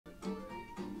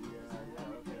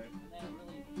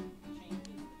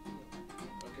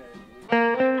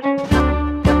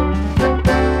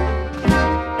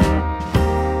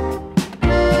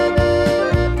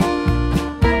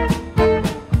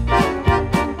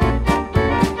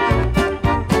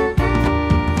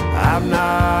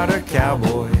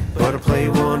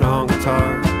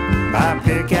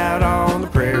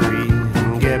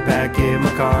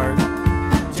card.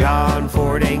 John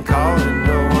Ford ain't calling,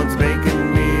 no one's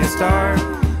making me a star.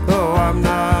 Oh, I'm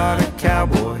not a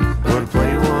cowboy, but I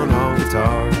play one on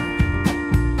guitar.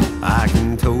 I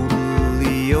can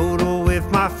totally yodel with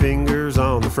my fingers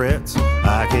on the frets.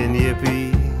 I can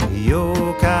yippee,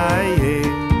 yo-ki-yay.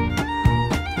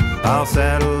 I'll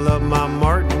saddle up my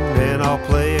Martin and I'll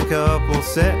play a couple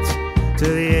sets to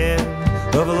the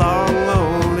end of a long,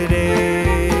 lonely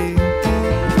day.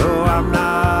 Oh, I'm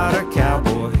not a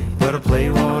cowboy, but I play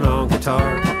one on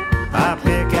guitar. I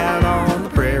pick out on the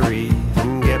prairie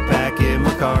and get back in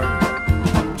my car.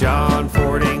 John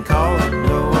Ford ain't calling,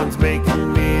 no one's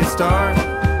making me a star.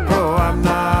 Oh, I'm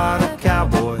not a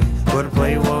cowboy, but I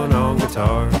play one on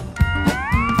guitar.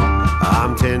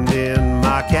 I'm tending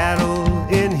my cattle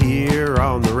in here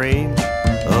on the range,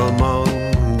 among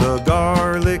the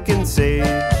garlic and sage.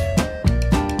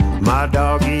 My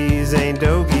doggies ain't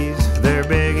dogies, they're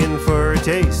begging for a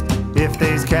taste. If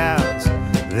they's cows,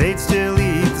 they'd still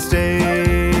eat the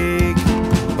steak.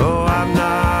 Oh, I'm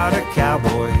not a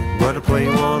cowboy, but I play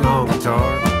one on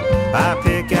guitar. I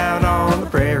pick out on the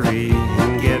prairie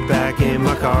and get back in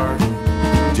my car.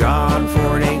 John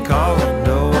Ford ain't calling,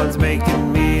 no one's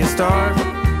making me a star.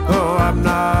 Oh, I'm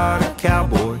not a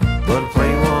cowboy, but I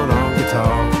play one on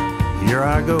guitar. Here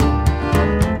I go.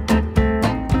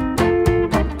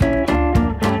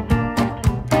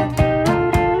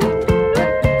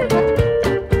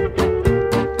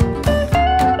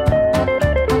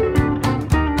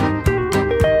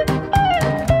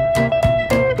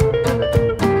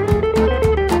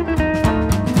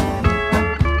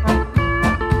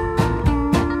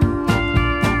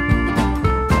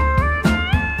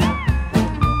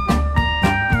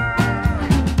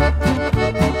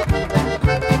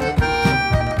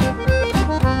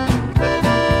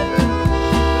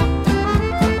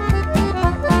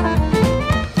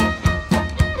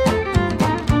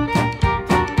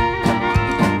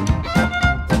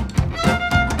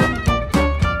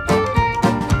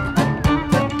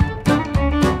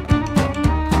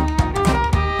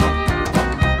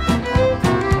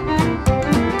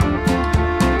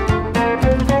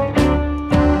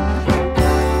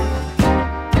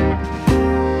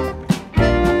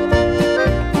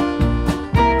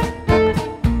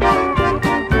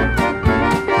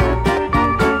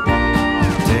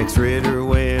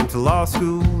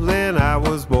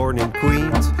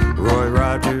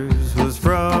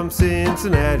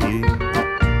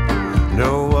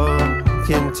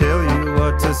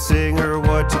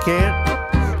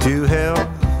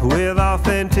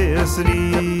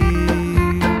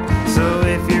 So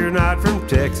if you're not from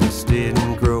Texas,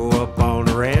 didn't grow up on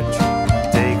a ranch,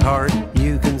 take heart,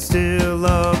 you can still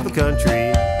love the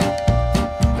country.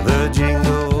 The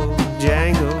jingle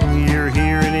jangle you're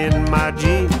hearing in my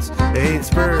jeans ain't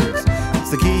spurs,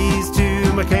 it's the keys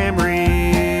to my Camry.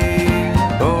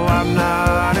 Oh, I'm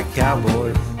not a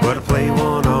cowboy, but I play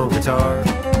one on guitar.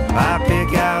 I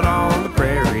pick out on the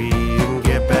prairie and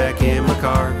get back in my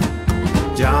car.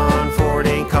 John Ford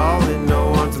ain't calling,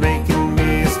 no one's making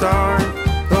me a star.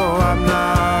 Oh, I'm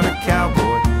not a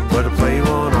cowboy, but I play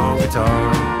one on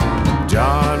guitar.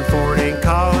 John